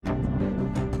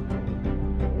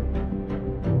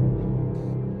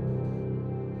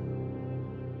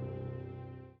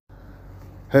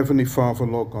Heavenly Father,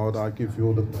 Lord God, I give you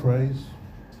all the praise,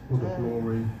 all the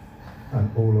glory,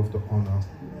 and all of the honor.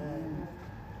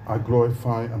 I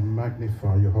glorify and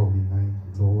magnify your holy name,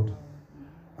 Lord.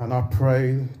 And I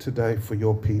pray today for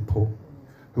your people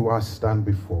who I stand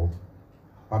before.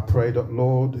 I pray that,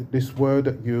 Lord, this word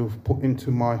that you've put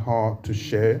into my heart to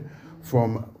share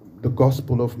from the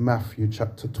Gospel of Matthew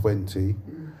chapter 20,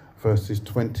 verses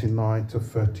 29 to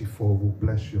 34 will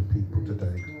bless your people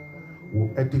today,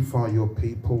 will edify your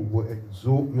people, will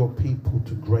exalt your people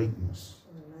to greatness.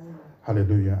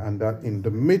 Hallelujah. And that in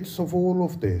the midst of all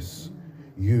of this,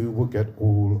 you will get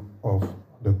all of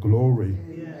the glory.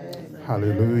 Yes.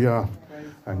 Hallelujah.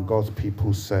 And God's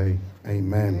people say,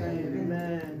 Amen.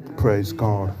 Amen. Praise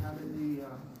God. Hallelujah.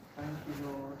 Thank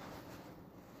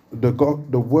you,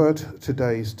 Lord. The word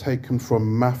today is taken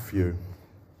from Matthew,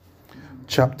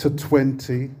 chapter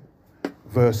 20,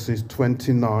 verses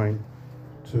 29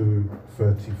 to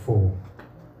 34.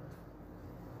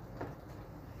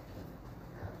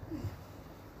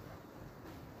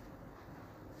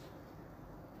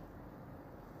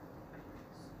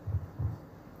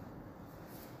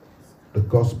 The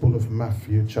Gospel of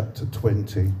Matthew, chapter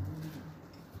 20,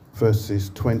 verses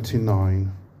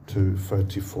 29 to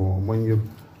 34. And when you've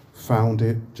found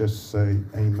it, just say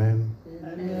amen.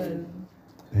 Amen.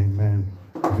 Amen.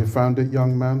 Have you found it,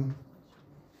 young man?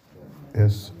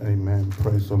 Yes, amen.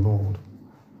 Praise the Lord.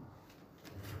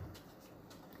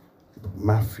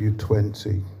 Matthew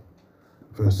 20,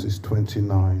 verses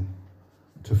 29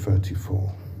 to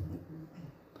 34.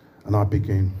 And I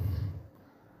begin.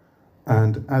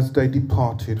 And as they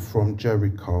departed from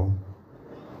Jericho,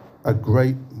 a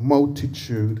great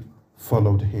multitude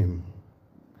followed him.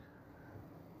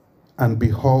 And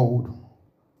behold,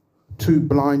 two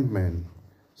blind men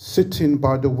sitting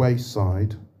by the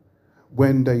wayside,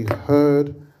 when they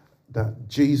heard that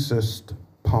Jesus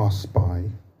passed by,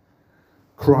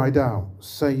 cried out,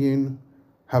 saying,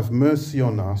 Have mercy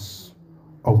on us,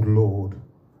 O Lord,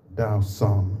 thou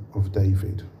Son of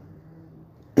David.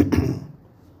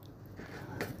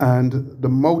 And the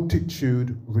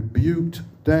multitude rebuked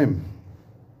them,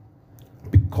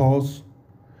 because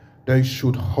they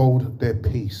should hold their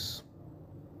peace.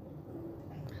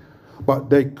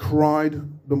 But they cried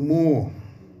the more,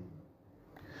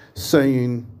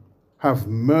 saying, Have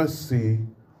mercy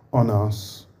on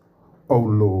us, O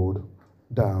Lord,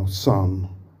 thou Son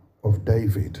of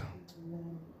David.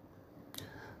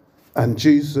 And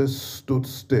Jesus stood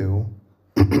still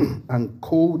and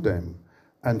called them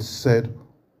and said,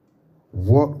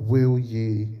 What will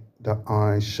ye that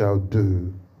I shall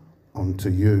do unto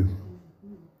you?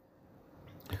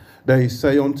 They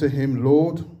say unto him,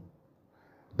 Lord,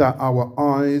 that our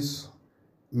eyes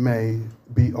may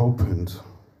be opened.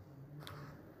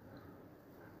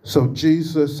 So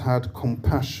Jesus had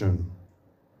compassion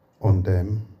on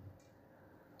them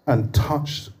and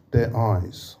touched their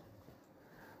eyes,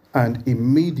 and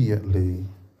immediately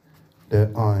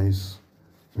their eyes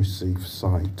received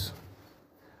sight,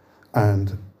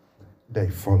 and they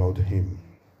followed him.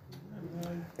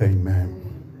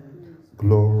 Amen.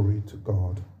 Glory to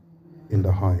God in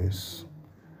the highest.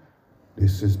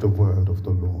 This is the word of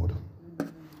the Lord.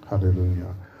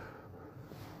 Hallelujah.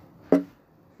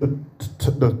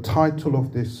 The title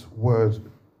of this word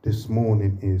this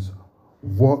morning is,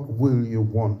 What will you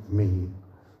want me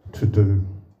to do?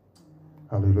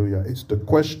 Hallelujah. It's the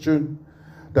question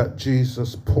that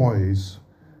Jesus posed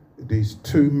these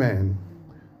two men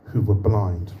who were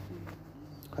blind.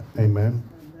 Amen.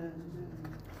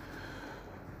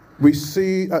 We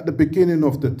see at the beginning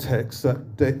of the text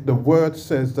that the word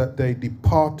says that they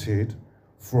departed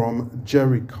from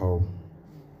Jericho.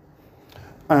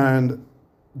 And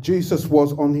Jesus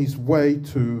was on his way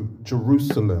to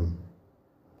Jerusalem.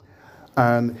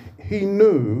 And he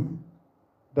knew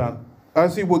that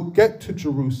as he would get to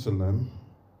Jerusalem,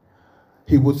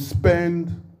 he would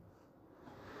spend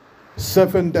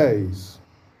 7 days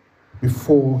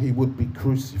before he would be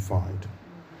crucified.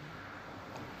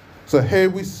 So here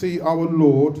we see our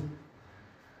Lord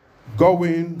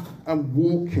going and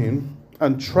walking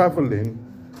and traveling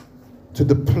to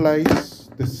the place,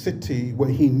 the city where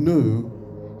he knew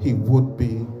he would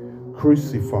be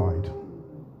crucified.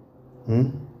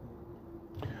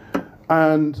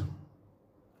 And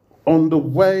on the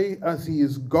way as he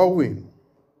is going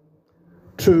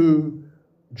to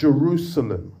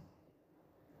Jerusalem,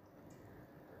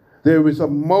 there is a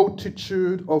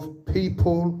multitude of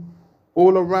people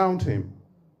all around him.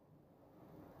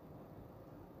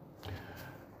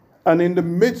 And in the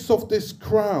midst of this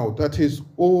crowd that is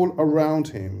all around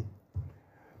him,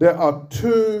 there are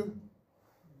two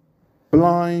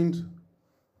blind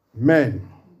men.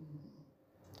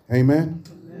 Amen.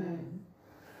 Amen.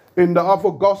 In the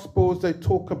other Gospels, they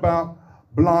talk about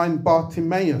blind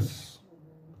Bartimaeus.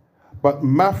 But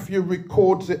Matthew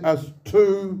records it as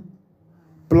 2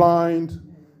 blind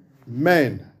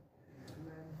men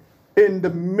in the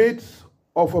midst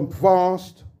of a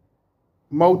vast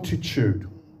multitude.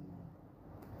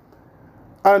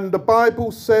 And the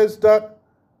Bible says that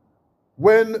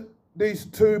when these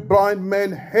 2 blind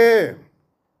men hear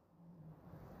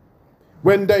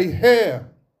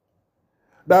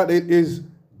that it is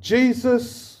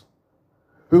Jesus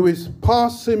who is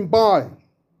passing by,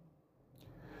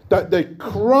 that they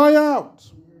cry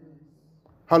out,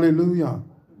 hallelujah,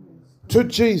 to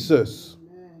Jesus,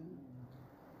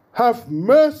 have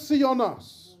mercy on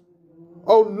us,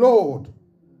 O Lord,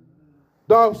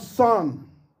 thou Son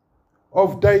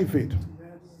of David.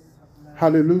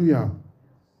 Hallelujah.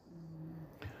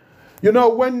 You know,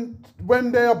 when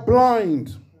they are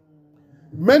blind,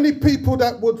 many people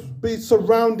that would be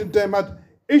surrounding them had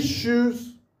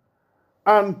issues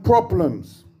and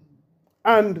problems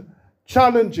and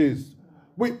challenges.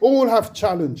 We all have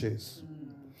challenges.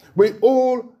 We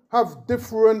all have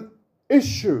different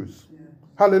issues.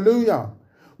 Hallelujah.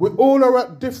 We all are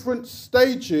at different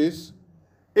stages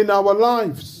in our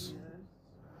lives.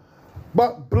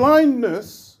 But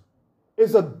blindness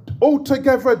is an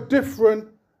altogether different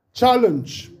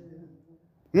challenge.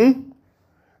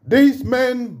 These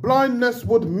men, blindness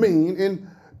would mean in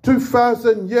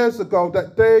 2,000 years ago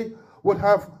that they would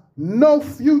have no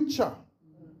future.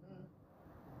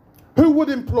 Who would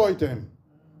employ them?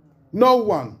 No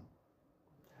one.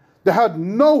 They had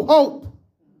no hope,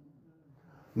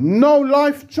 no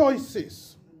life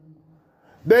choices.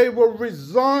 They were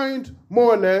resigned,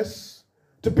 more or less,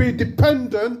 to be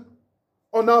dependent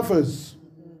on others.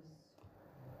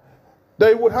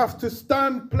 They would have to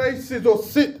stand places or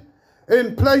sit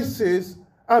in places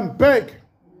and beg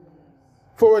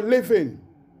for a living.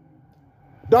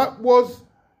 That was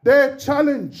their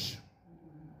challenge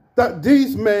that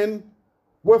these men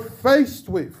were faced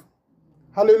with.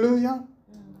 Hallelujah.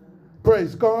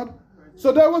 Praise God.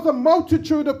 So there was a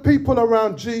multitude of people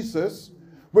around Jesus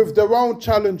with their own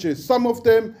challenges. Some of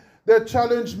them, their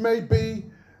challenge may be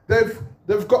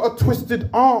they've got a twisted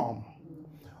arm.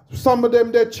 Some of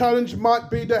them, their challenge might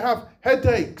be they have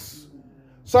headaches.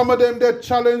 Some of them, their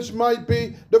challenge might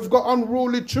be they've got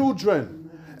unruly children.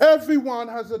 Everyone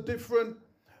has a different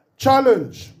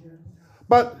challenge.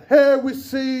 But here we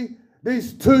see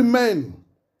these 2 men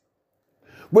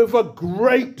with a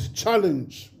great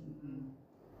challenge.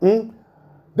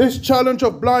 This challenge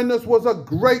of blindness was a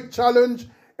great challenge.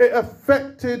 It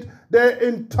affected their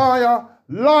entire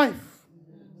life.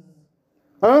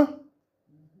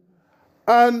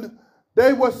 And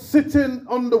they were sitting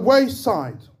on the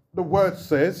wayside, the word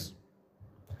says.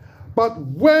 But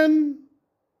when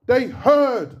they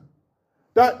heard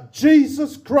that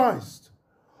Jesus Christ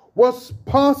was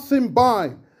passing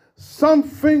by,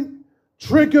 something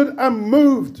triggered and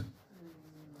moved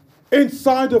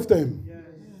inside of them.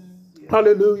 Yes.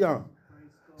 Hallelujah.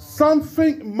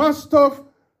 Something must have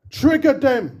triggered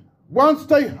them once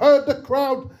they heard the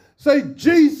crowd say,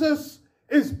 Jesus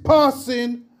is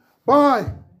passing by.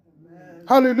 Amen.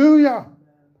 Hallelujah.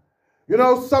 You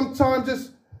know,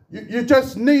 sometimes you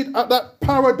just need that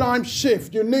paradigm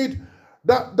shift. You need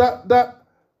the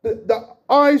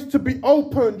eyes to be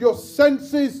opened, your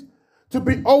senses to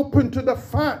be open to the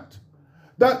fact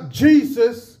that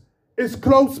Jesus is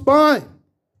close by.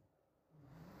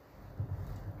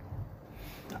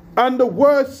 And the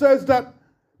word says that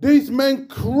these men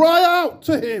cry out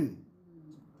to him,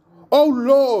 O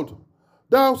Lord,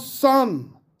 thou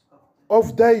Son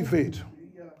of David.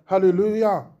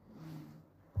 Hallelujah.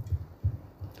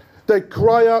 They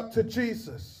cry out to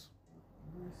Jesus.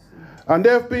 And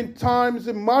there have been times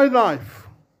in my life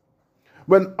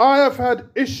when I have had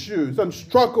issues and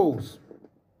struggles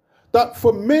that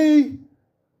for me,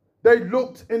 they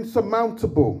looked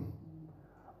insurmountable.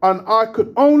 And I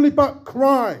could only but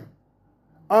cry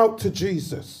out to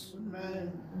Jesus.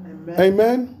 Amen.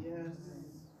 Amen. Yes.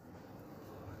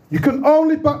 You can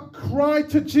only but cry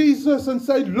to Jesus and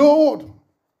say, Lord,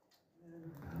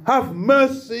 have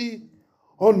mercy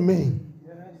on me.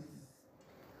 Yes.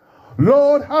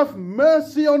 Lord, have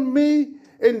mercy on me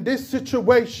in this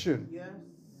situation. Yes.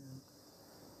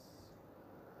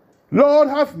 Lord,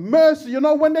 have mercy. You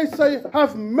know, when they say,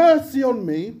 have mercy on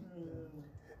me,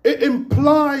 it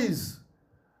implies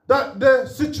that the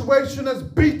situation has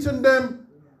beaten them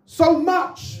so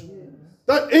much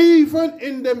that even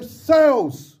in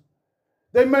themselves,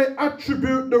 they may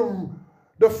attribute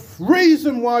the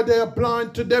reason why they are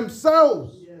blind to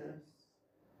themselves. Yes.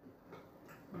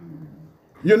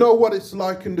 You know what it's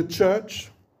like in the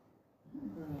church?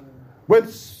 When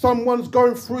someone's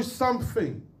going through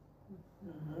something,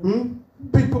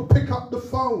 people pick up the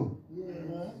phone.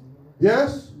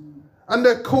 Yes? And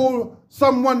they call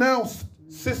someone else,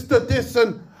 sister this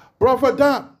and brother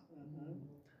that.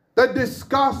 They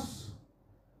discuss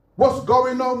what's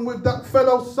going on with that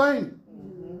fellow saint.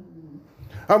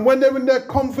 And when they're in their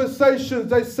conversations,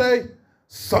 they say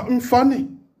something funny.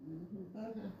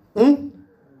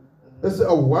 They say,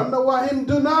 I wonder what him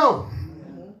do now.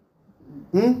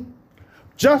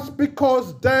 Just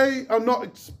because they are not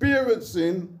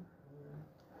experiencing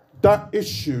that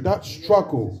issue, that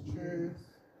struggle,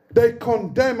 they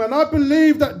condemn. And I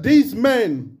believe that these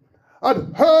men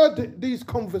had heard these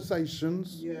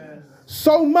conversations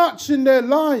so much in their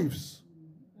lives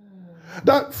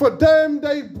that for them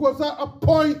they was at a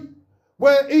point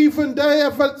where even they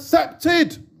have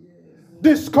accepted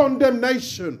this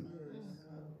condemnation,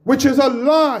 which is a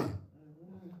lie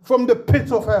from the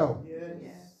pit of hell.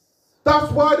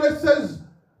 That's why it says,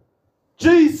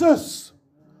 Jesus,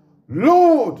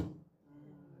 Lord,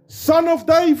 Son of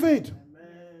David,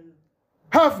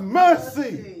 have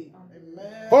mercy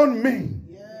on me.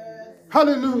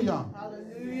 Hallelujah.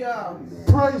 Hallelujah.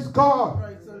 Praise God.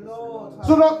 Praise the Lord.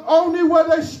 So not only were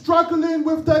they struggling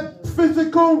with their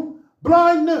physical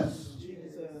blindness,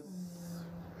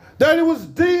 then it was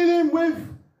dealing with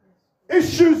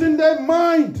issues in their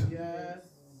mind.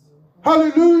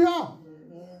 Hallelujah.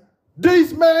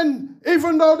 These men,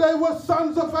 even though they were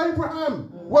sons of Abraham,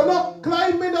 were not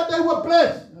claiming that they were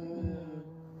blessed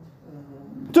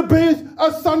to be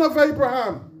a son of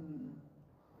Abraham.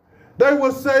 They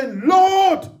were saying,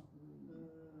 Lord,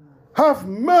 have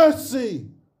mercy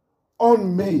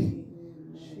on me.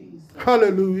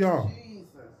 Hallelujah.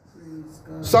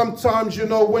 Sometimes, you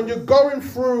know, when you're going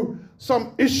through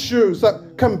some issues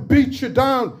that can beat you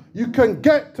down, you can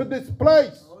get to this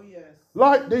place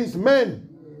like these men,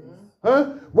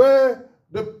 where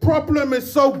the problem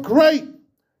is so great,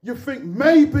 you think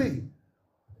maybe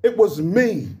it was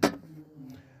me.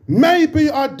 Maybe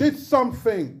I did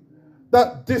something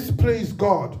that displeased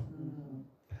God.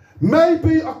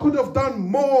 Maybe I could have done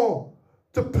more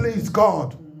to please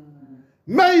God.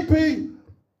 Maybe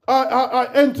I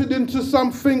entered into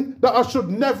something that I should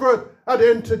never have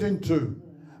entered into.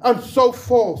 And so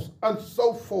forth and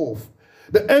so forth.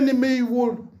 The enemy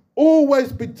will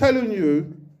always be telling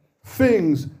you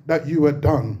things that you had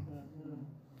done.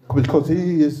 Because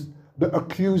he is the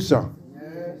accuser.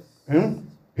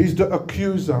 He's the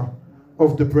accuser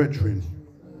of the brethren.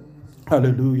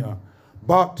 Hallelujah.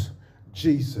 But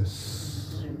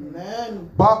Jesus. Amen.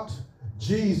 But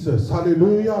Jesus.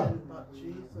 Hallelujah.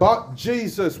 But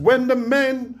Jesus. When the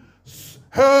men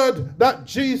heard that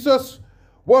Jesus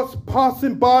was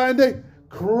passing by and they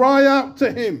cry out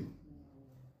to him,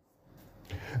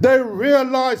 they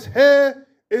realized here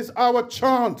is our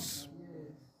chance.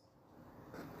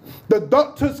 The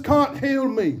doctors can't heal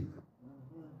me.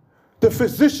 The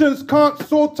physicians can't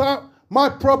sort out my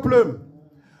problem.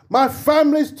 My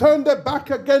family's turned their back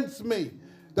against me.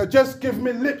 They just give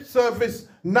me lip service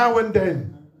now and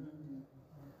then.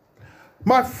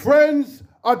 My friends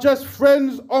are just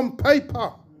friends on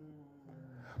paper,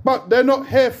 but they're not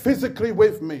here physically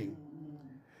with me.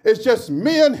 It's just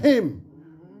me and him,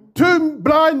 two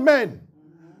blind men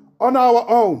on our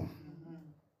own.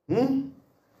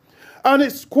 And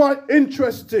it's quite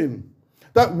interesting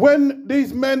that when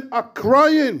these men are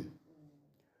crying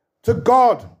to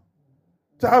God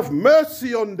to have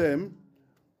mercy on them,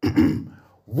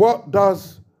 what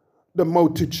does the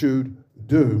multitude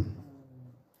do?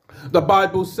 The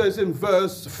Bible says in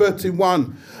verse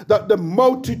 31 that the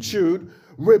multitude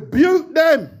rebuked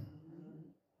them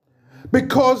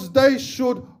because they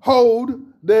should hold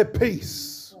their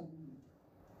peace.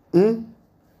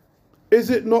 Is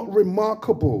it not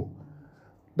remarkable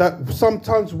that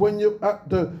sometimes when you're at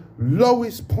the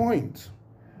lowest point,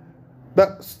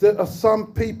 that there are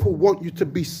some people want you to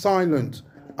be silent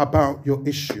about your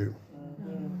issue?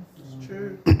 It's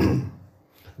true.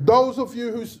 Those of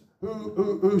you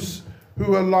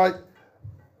who are like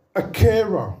a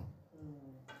carer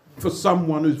for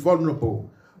someone who's vulnerable,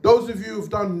 those of you who've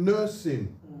done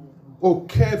nursing or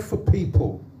cared for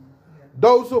people,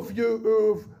 those of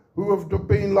you who have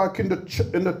been like in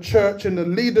the church in the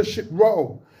leadership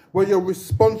role where you're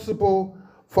responsible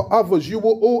for others, you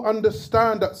will all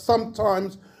understand that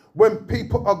sometimes when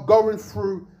people are going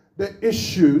through their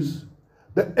issues,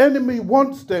 the enemy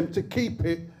wants them to keep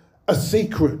it a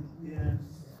secret.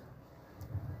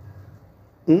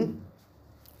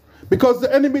 Because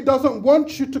the enemy doesn't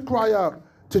want you to cry out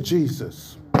to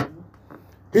Jesus.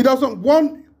 He doesn't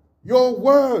want your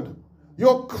word,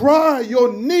 your cry,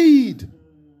 your need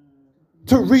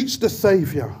to reach the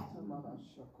Savior.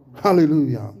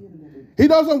 Hallelujah. He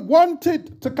doesn't want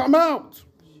it to come out.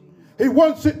 He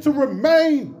wants it to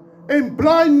remain in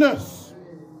blindness.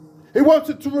 He wants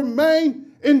it to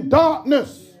remain in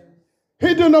darkness,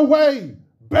 hidden away,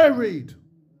 buried.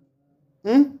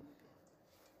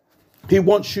 He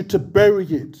wants you to bury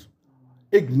it,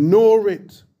 ignore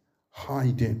it,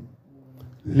 hide it,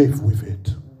 live with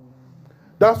it.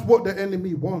 That's what the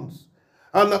enemy wants.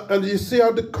 And you see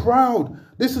how the crowd,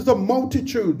 this is a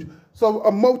multitude. So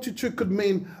a multitude could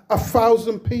mean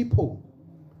 1,000 people.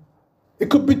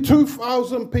 It could be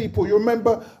 2,000 people. You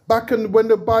remember back when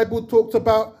the Bible talked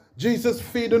about Jesus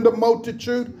feeding the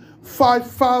multitude?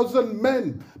 5,000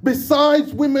 men,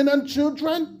 besides women and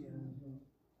children.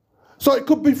 So it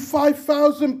could be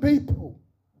 5,000 people.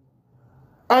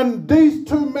 And these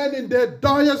two men in their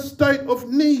dire state of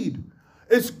need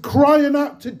is crying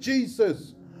out to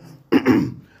Jesus.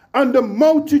 And the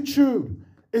multitude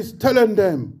is telling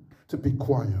them to be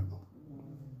quiet.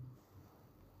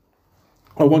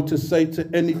 I want to say to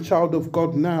any child of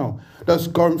God now that's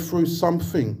going through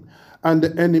something and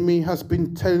the enemy has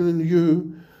been telling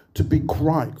you to be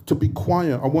quiet,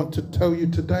 I want to tell you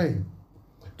today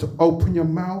to open your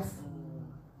mouth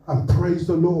and praise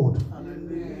the Lord.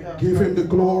 Hallelujah. Give him the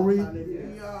glory.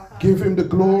 Hallelujah. Give him the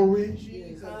glory.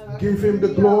 Jesus. Give him the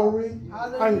glory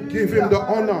and give him the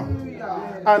honor.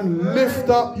 And lift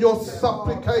up your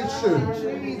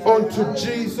supplication unto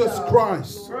Jesus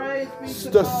Christ,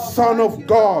 the Son of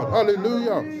God.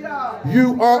 Hallelujah.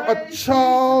 You are a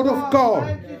child of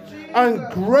God, and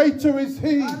greater is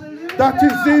he that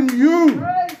is in you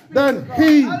than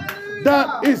he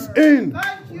that is in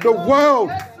the world.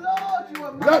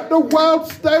 Let the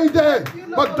world stay there,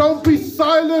 but don't be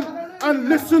silent and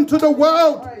listen to the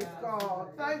world.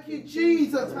 Thank you,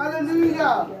 Jesus.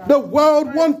 Hallelujah. The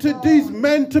world wanted these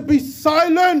men to be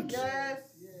silent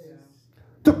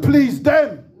to please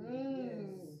them.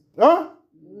 Huh?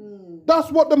 That's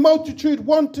what the multitude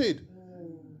wanted.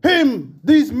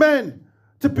 These men,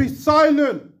 to be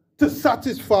silent to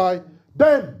satisfy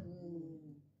them.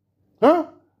 Huh?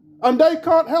 And they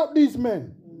can't help these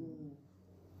men.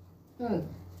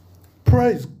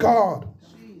 Praise God.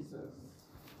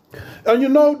 And you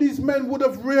know, these men would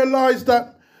have realized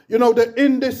that, you know, they're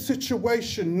in this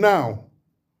situation now.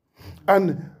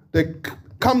 And they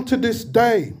come to this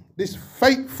day, this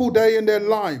fateful day in their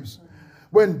lives,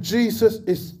 when Jesus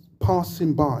is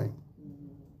passing by.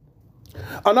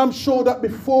 And I'm sure that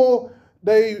before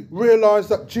they realized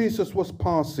that Jesus was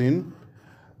passing,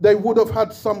 they would have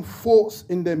had some thoughts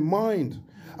in their mind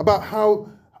about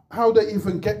how they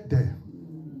even get there.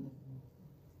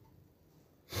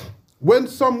 When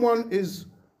someone is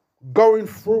going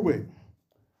through it,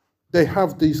 they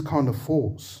have these kind of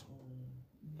thoughts.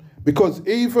 Because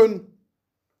even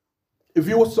if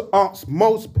you was to ask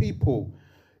most people,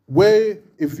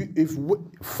 if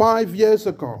 5 years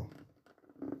ago,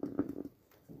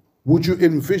 would you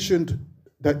envision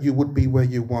that you would be where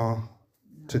you are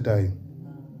today?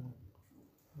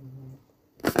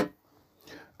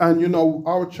 And you know,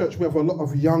 our church, we have a lot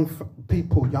of young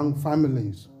people, young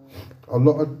families.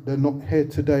 They're not here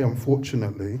today,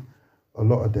 unfortunately, a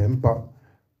lot of them. But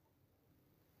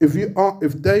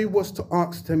if they was to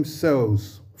ask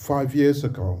themselves 5 years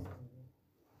ago,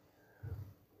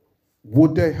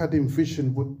 would they have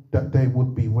envisioned that they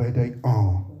would be where they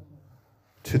are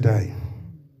today?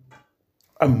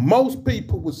 And most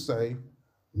people would say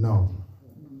no.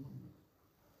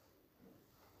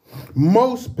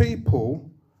 Most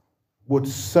people would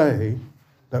say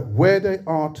that where they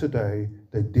are today,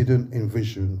 they didn't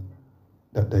envision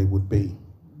that they would be.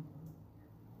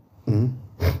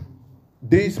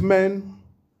 These men,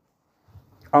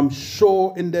 I'm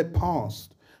sure in their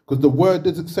past, because the word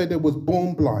doesn't say they was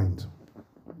born blind.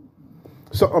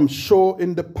 So I'm sure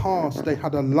in the past they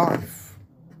had a life.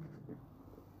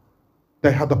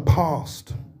 They had a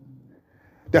past.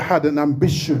 They had an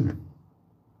ambition.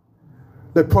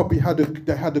 They probably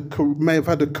may have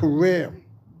had a career,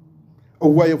 a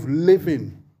way of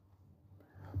living.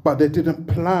 But they didn't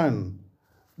plan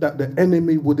that the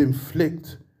enemy would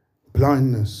inflict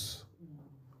blindness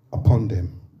upon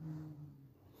them.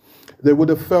 They would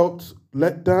have felt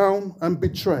let down and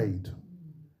betrayed.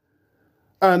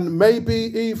 And maybe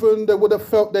even they would have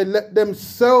felt they let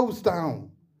themselves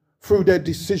down through their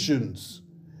decisions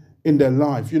in their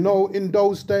life. You know, in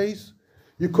those days,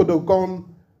 you could have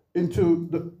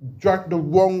drank the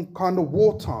wrong kind of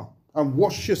water and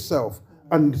washed yourself,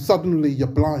 and suddenly you're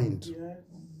blind.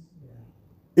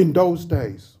 In those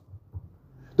days,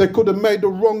 they could have made the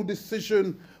wrong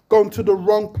decision, gone to the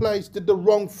wrong place, did the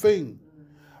wrong thing,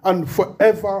 and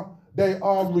forever they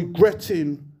are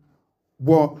regretting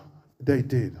what they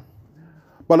did.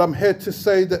 But I'm here to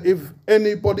say that if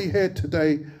anybody here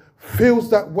today feels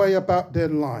that way about their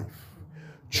life,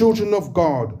 children of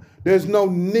God, there's no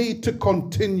need to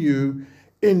continue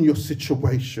in your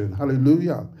situation.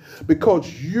 Hallelujah.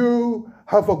 Because you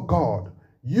have a God.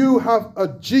 You have a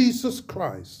Jesus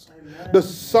Christ, Amen. The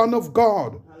Son of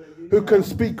God, hallelujah. Who can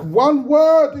speak one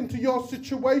word into your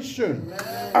situation,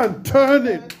 Amen. And turn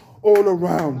it all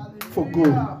around, hallelujah. For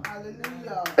good.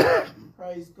 Hallelujah.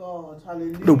 Praise God.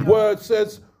 Hallelujah. The word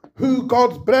says, who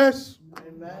God's bless,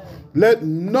 Amen. Let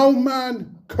no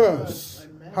man curse.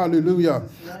 Amen. Hallelujah.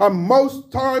 Amen. And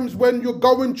most times when you're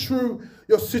going through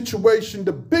your situation,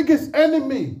 the biggest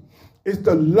enemy is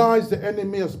the lies the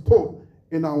enemy has put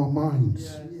in our minds.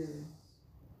 Yes.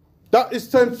 That is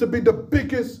tends to be the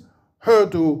biggest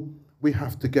hurdle we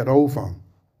have to get over.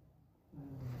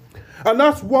 And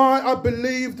that's why I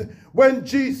believed when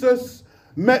Jesus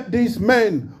met these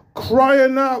men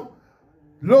crying out,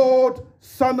 Lord,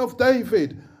 Son of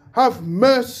David, have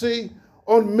mercy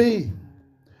on me.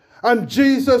 And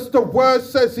Jesus, the word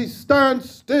says, he stands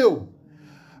still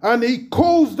and he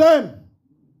calls them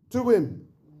to him.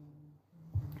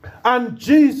 And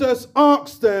Jesus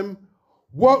asks them,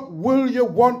 what will you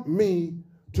want me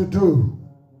to do?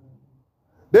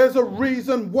 There's a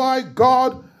reason why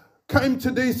God came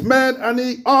to these men and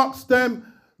he asked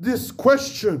them this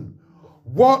question.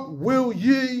 What will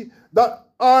ye that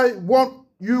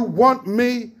you want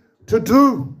me to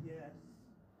do?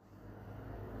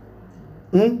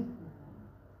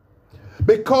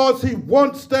 Because he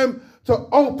wants them to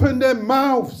open their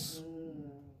mouths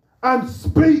and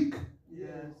speak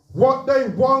what they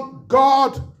want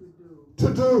God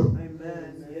to do.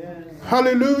 Amen. Yes.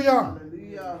 Hallelujah.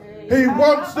 Hallelujah. He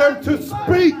wants them to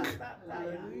speak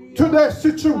to their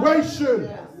situation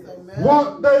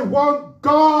what they want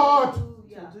God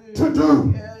to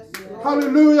do.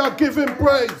 Hallelujah. Give him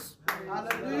praise.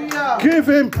 Hallelujah. Give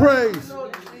him praise.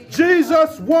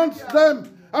 Jesus wants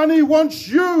them and he wants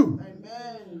you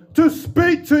to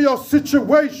speak to your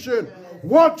situation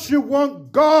what you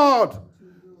want God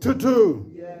to do.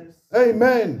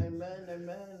 Amen. Amen.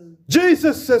 Amen.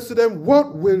 Jesus says to them,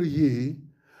 what will ye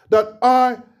that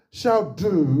I shall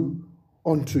do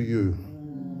unto you?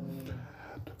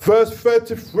 Verse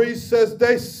 33 says,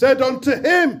 they said unto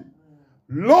him,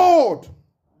 Lord,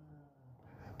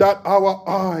 that our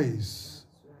eyes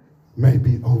may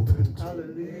be opened.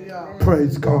 Hallelujah.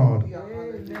 Praise God.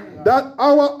 Hallelujah. That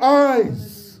our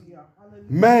eyes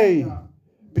may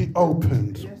be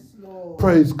opened. Yes,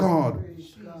 praise God.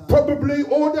 Probably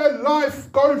all their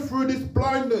life going through this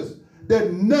blindness,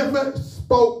 they never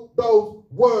spoke those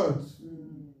words.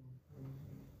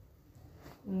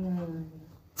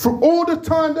 For all the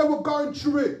time they were going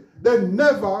through it, they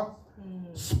never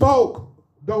spoke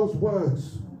those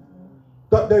words.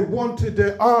 That they wanted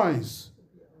their eyes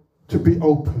to be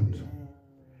opened.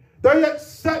 They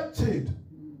accepted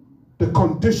the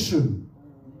condition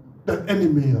the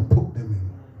enemy had put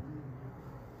them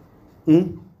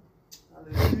in.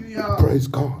 Hallelujah. Praise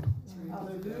God.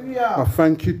 Hallelujah. I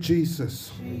thank you,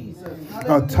 Jesus.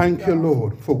 I thank you,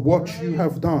 Lord, for what you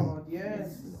have done. Yes.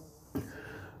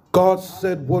 God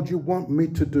said, what do you want me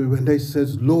to do? And they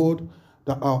says, Lord,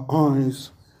 that our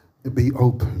eyes be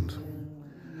opened.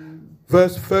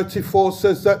 Verse 34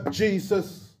 says that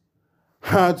Jesus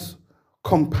had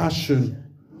compassion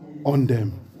on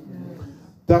them.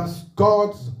 That's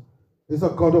God is a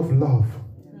God of love.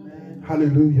 Amen.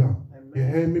 Hallelujah. Amen. You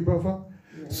hear me, brother?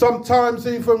 Sometimes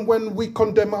even when we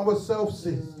condemn ourselves,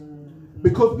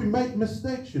 because we make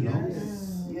mistakes, you know.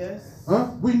 Yes. Yes.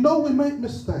 Huh? We know we make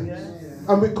mistakes. Yes.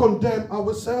 And we condemn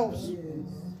ourselves. Yes.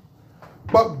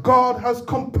 But God has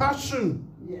compassion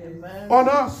on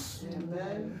us.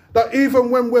 Amen. That even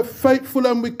when we're faithful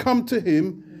and we come to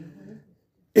him,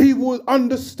 he will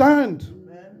understand.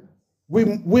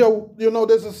 Amen. We are, you know,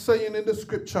 there's a saying in the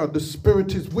scripture, the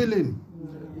spirit is willing,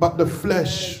 but the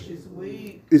flesh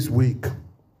is weak.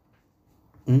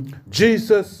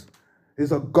 Jesus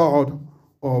is a God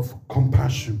of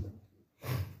compassion.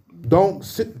 Don't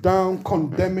sit down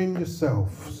condemning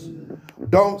yourselves.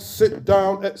 Don't sit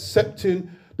down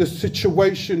accepting the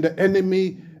situation the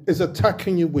enemy is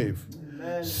attacking you with.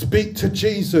 Amen. Speak to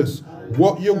Jesus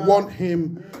what you want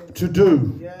him to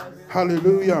do. Yes.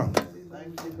 Hallelujah.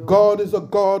 God is a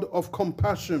God of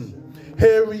compassion.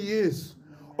 Here he is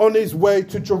on his way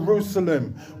to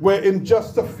Jerusalem, where in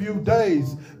just a few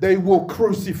days they will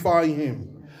crucify him.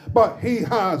 But he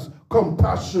has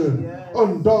compassion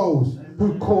on those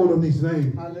who call on his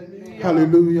name. Hallelujah.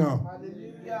 Hallelujah.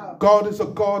 Hallelujah. God is a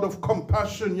God of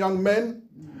compassion, young men.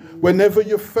 Whenever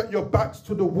you've set your backs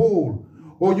to the wall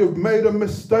or you've made a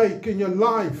mistake in your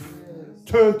life,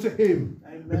 turn to him,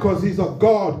 because he's a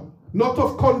God, not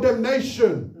of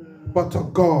condemnation, but a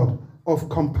God of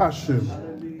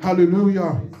compassion.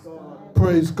 Hallelujah.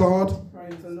 Praise God.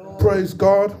 Praise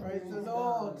God.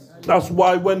 That's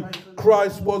why when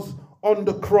Christ was on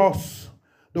the cross,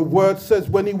 the word says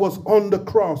when he was on the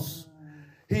cross,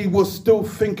 he was still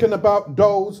thinking about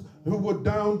those who were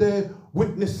down there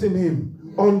witnessing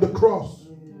him on the cross.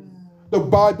 The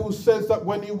Bible says that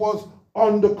when he was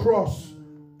on the cross,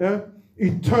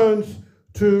 he turns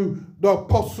to the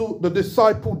apostle, the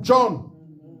disciple John,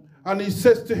 and he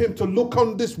says to him to look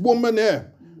on this woman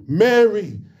here,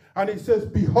 Mary, and he says,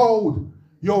 behold,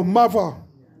 your mother.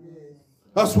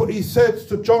 That's what he says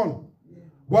to John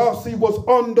whilst he was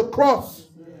on the cross,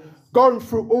 going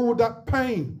through all that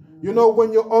pain. You know,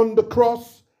 when you're on the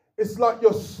cross, it's like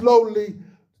you're slowly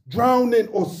drowning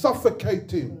or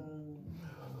suffocating.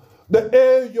 The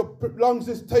air your lungs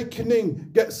is taking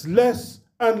in gets less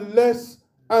and less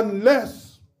and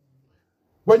less.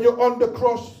 When you're on the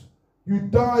cross, you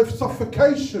die of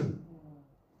suffocation.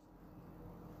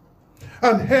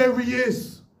 And here he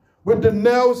is with the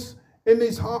nails in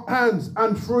his hands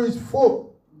and through his foot.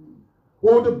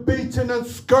 All the beating and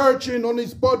scourging on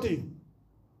his body.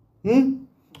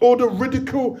 All the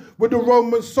ridicule with the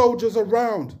Roman soldiers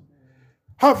around.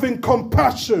 Having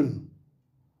compassion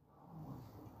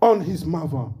on his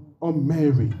mother, on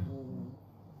Mary.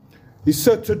 He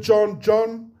said to John,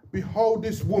 John, behold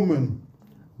this woman.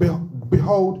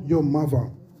 Behold your mother.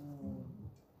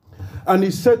 And he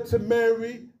said to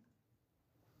Mary,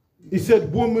 he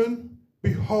said, woman,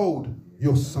 behold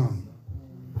your son.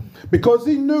 Because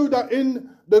he knew that in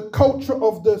the culture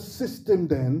of the system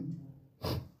then,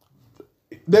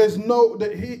 there's no,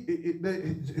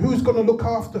 who's going to look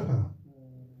after her?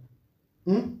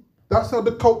 That's how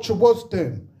the culture was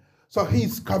then. So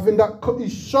he's having that,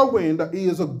 he's showing that he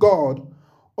is a God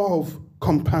of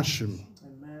compassion.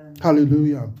 Amen.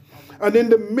 Hallelujah. And in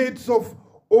the midst of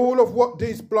all of what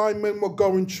these blind men were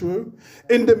going through,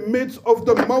 in the midst of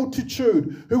the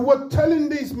multitude who were telling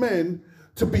these men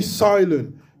to be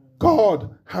silent,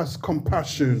 God has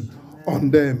compassion on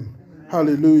them.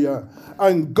 Hallelujah.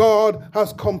 And God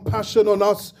has compassion on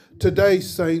us today,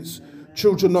 saints,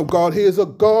 children of God. He is a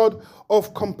God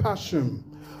of compassion.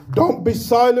 Don't be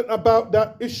silent about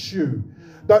that issue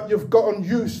that you've gotten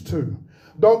used to.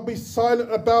 Don't be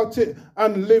silent about it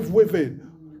and live with it.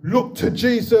 Look to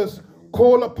Jesus.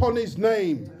 Call upon his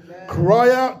name. Amen.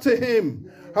 Cry out to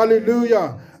him.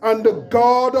 Hallelujah. And the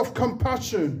God of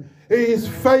compassion, he is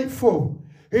faithful.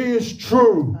 He is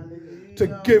true. Hallelujah.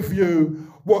 To give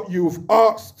you what you've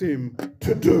asked him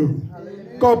to do.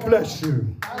 Hallelujah. God bless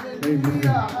you. Hallelujah. Amen.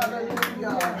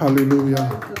 Hallelujah.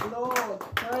 Hallelujah. Praise the Lord.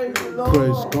 Praise the Lord.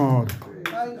 Praise God.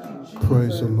 Thank you, Jesus.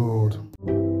 Praise the Lord.